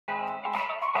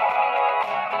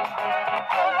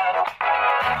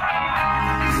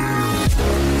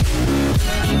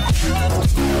Hey,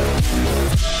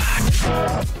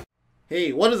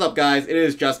 what is up guys? It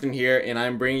is Justin here, and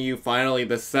I'm bringing you finally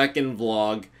the second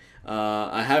vlog.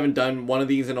 I haven't done one of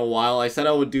these in a while. I said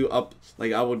I would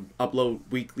upload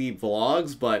weekly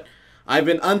vlogs, but I've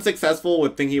been unsuccessful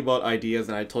with thinking about ideas,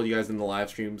 and I told you guys in the live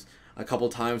streams a couple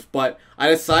times. But I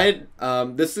decided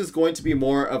this is going to be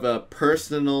more of a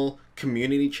personal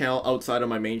community channel outside of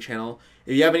my main channel.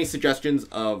 If you have any suggestions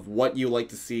of what you like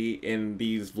to see in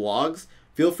these vlogs,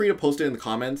 feel free to post it in the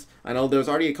comments. I know there's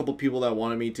already a couple people that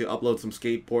wanted me to upload some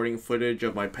skateboarding footage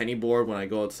of my penny board when I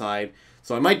go outside.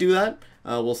 So I might do that.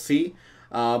 We'll see.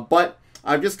 But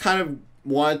I've just kind of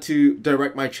wanted to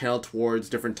direct my channel towards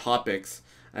different topics.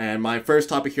 And my first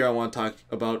topic here I want to talk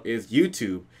about is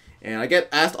YouTube. And I get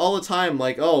asked all the time,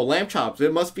 like, oh, Lamb Chops,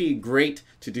 it must be great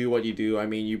to do what you do. I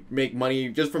mean, you make money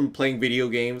just from playing video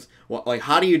games. Well, like,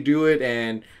 how do you do it,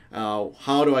 and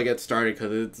how do I get started?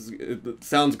 Because it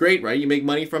sounds great, right? You make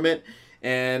money from it.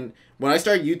 And when I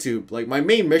started YouTube, like, my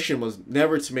main mission was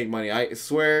never to make money. I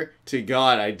swear to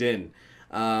God I didn't.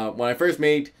 When I first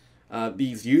made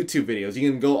these YouTube videos, you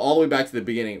can go all the way back to the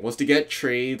beginning, was to get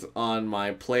trades on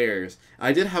my players.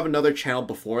 I did have another channel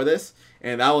before this,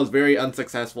 and that was very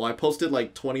unsuccessful. I posted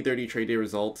like 20-30 trade day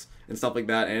results and stuff like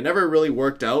that, and it never really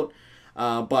worked out.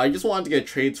 But I just wanted to get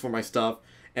trades for my stuff,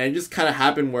 and it just kind of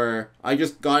happened where I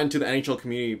just got into the NHL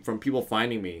community from people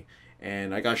finding me,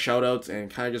 and I got shoutouts and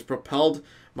kind of just propelled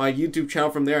my YouTube channel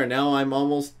from there. And now I'm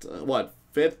almost what,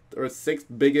 5th or 6th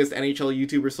biggest NHL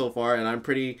YouTuber so far, and I'm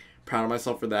pretty proud of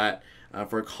myself for that,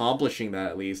 for accomplishing that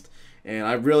at least. And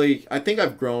I think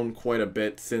I've grown quite a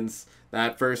bit since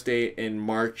that first day in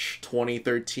March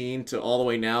 2013 to all the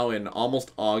way now in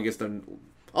almost August, and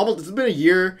it's been a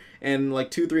year and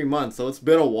like 2-3 months, so it's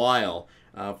been a while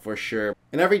for sure.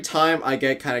 And every time I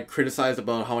get kind of criticized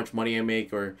about how much money I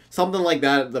make or something like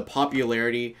that, the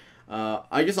popularity,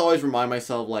 I just always remind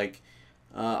myself, like,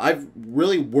 I've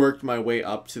really worked my way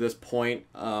up to this point.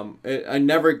 I would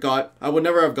never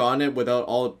have gotten it without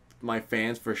all of my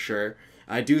fans, for sure.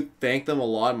 I do thank them a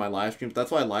lot in my live streams.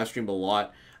 That's why I live stream a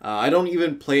lot. I don't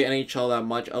even play NHL that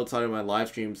much outside of my live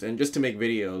streams and just to make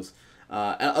videos.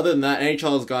 Other than that,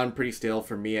 NHL has gotten pretty stale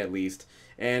for me, at least.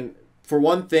 And for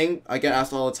one thing, I get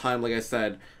asked all the time, like I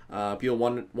said, people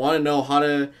want to know how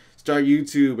to start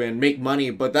YouTube and make money,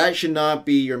 but that should not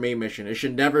be your main mission. It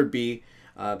should never be.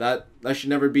 That should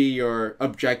never be your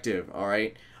objective, all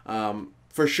right?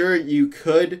 For sure, you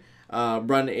could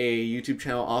run a YouTube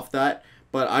channel off that,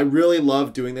 but I really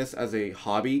love doing this as a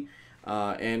hobby,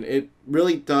 and it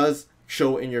really does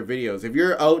show in your videos. If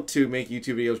you're out to make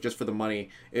YouTube videos just for the money,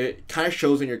 it kind of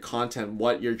shows in your content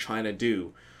what you're trying to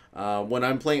do. When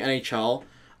I'm playing NHL,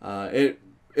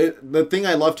 the thing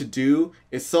I love to do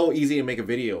is so easy to make a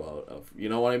video out of. You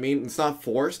know what I mean? It's not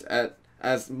forced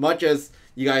as much as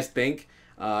you guys think.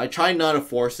 I try not to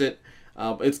force it.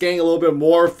 It's getting a little bit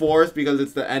more forced because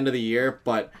it's the end of the year,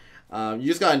 but you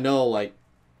just gotta know, like,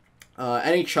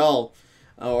 NHL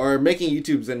or making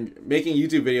YouTube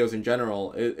videos in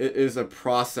general is a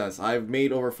process. I've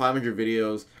made over 500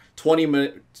 videos,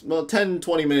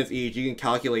 10-20 minutes each. You can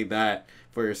calculate that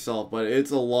for yourself, but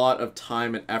it's a lot of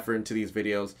time and effort into these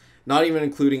videos, not even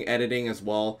including editing as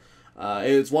well.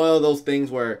 It's one of those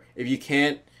things where if you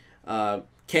can't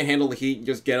handle the heat,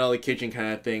 just get out of the kitchen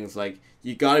kind of things. Like,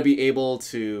 you got to be able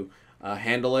to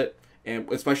handle it, and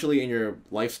especially in your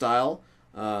lifestyle.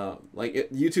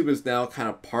 YouTube is now kind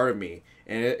of part of me,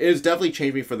 and it has definitely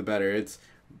changed me for the better. It's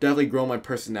definitely grown my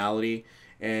personality,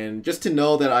 and just to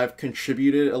know that I've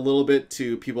contributed a little bit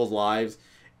to people's lives,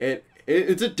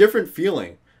 it's a different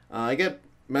feeling. I get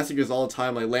messages all the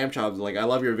time, like, Lamb Chops, like, I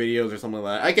love your videos or something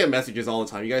like that. I get messages all the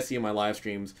time. You guys see in my live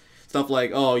streams stuff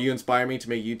like, oh, you inspire me to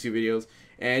make YouTube videos.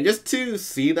 And just to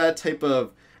see that type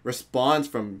of response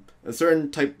from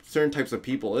certain types of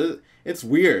people, it's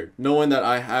weird knowing that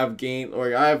I have gained,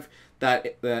 or I have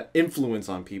that influence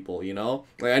on people, you know?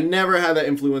 Like, I never had that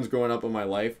influence growing up in my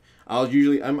life. I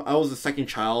was the second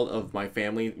child of my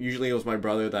family. Usually it was my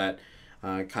brother that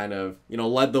kind of, you know,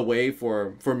 led the way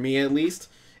for me, at least.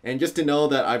 And just to know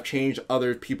that I've changed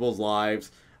other people's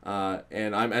lives,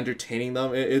 and I'm entertaining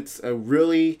them, it's a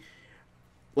really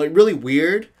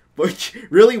weird, but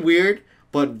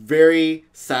but very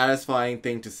satisfying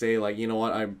thing to say, like, you know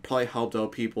what, I probably helped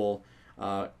out people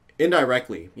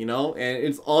indirectly, you know? And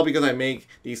it's all because I make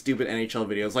these stupid NHL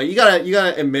videos. Like, you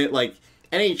gotta admit, like,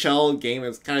 NHL game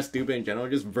is kind of stupid in general,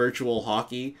 just virtual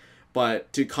hockey.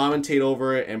 But to commentate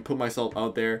over it and put myself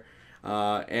out there,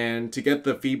 and to get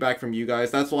the feedback from you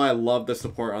guys, that's why I love the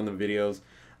support on the videos.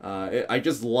 I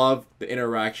just love the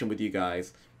interaction with you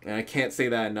guys, and I can't say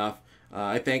that enough.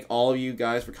 I thank all of you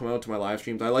guys for coming out to my live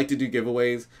streams. I like to do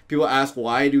giveaways. People ask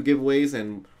why I do giveaways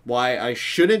and why I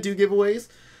shouldn't do giveaways.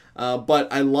 But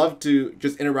I love to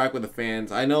just interact with the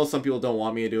fans. I know some people don't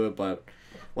want me to do it, but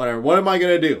whatever. What am I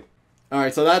going to do?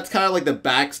 Alright, so that's kind of like the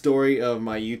backstory of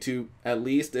my YouTube, at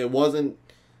least. It wasn't,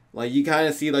 like, you kind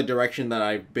of see the direction that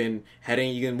I've been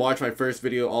heading. You can watch my first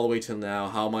video all the way till now,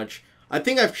 how much, I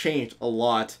think I've changed a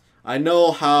lot. I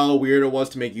know how weird it was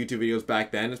to make YouTube videos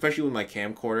back then, especially with my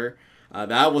camcorder.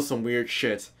 That was some weird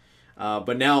shit.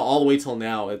 But now, all the way till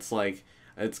now, it's like,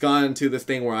 it's gotten to this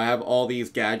thing where I have all these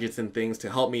gadgets and things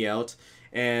to help me out.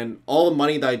 And all the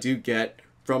money that I do get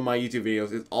from my YouTube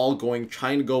videos is all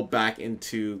trying to go back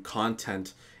into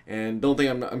content. And don't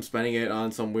think I'm spending it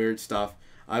on some weird stuff.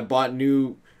 I bought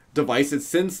new devices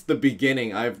since the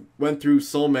beginning. I've went through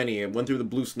so many. I went through the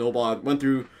Blue Snowball. I went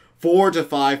through 4 to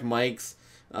 5 mics.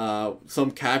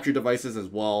 Some capture devices as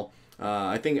well.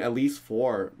 I think at least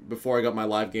 4 before I got my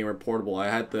Live Gamer portable. I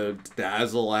had the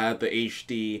Dazzle, I had the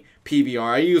HD, PVR.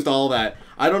 I used all that.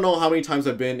 I don't know how many times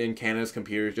I've been in Canada's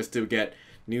computers just to get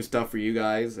new stuff for you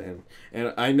guys. And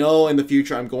I know in the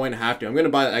future I'm going to have to. I'm going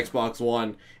to buy the Xbox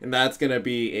One, and that's going to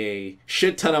be a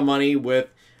shit ton of money with...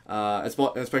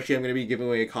 especially I'm going to be giving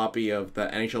away a copy of the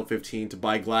NHL 15 to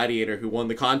buy Gladiator, who won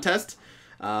the contest.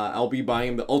 I'll be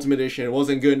buying the Ultimate Edition. It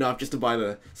wasn't good enough just to buy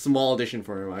the small edition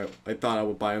for him. I thought I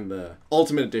would buy him the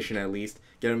Ultimate Edition at least.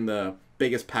 Get him the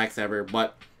biggest packs ever.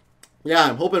 But yeah,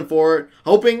 I'm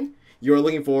hoping you're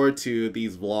looking forward to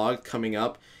these vlogs coming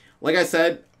up. Like I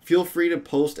said, feel free to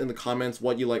post in the comments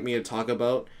what you'd like me to talk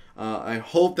about. I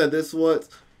hope that this was...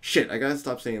 Shit, I gotta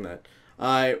stop saying that.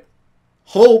 I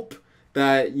hope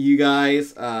that you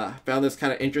guys found this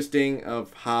kind of interesting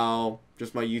of how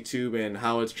just my YouTube and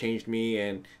how it's changed me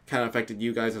and kind of affected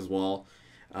you guys as well.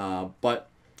 But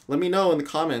let me know in the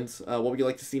comments what would you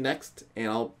like to see next, and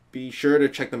I'll be sure to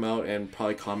check them out and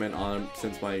probably comment on them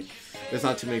since there's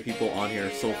not too many people on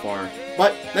here so far.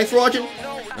 But thanks for watching,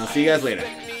 and I'll see you guys later.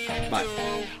 Bye.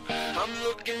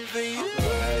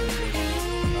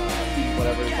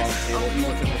 Whatever is on the table, even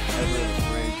what's in the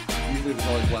fridge. Usually there's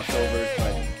always leftovers,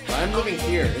 but I'm living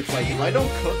here. It's like, if I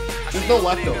don't cook, there's no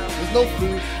leftovers. There's no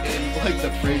food in, like,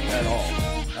 the fridge at all.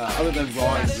 Other than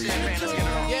raw ingredients.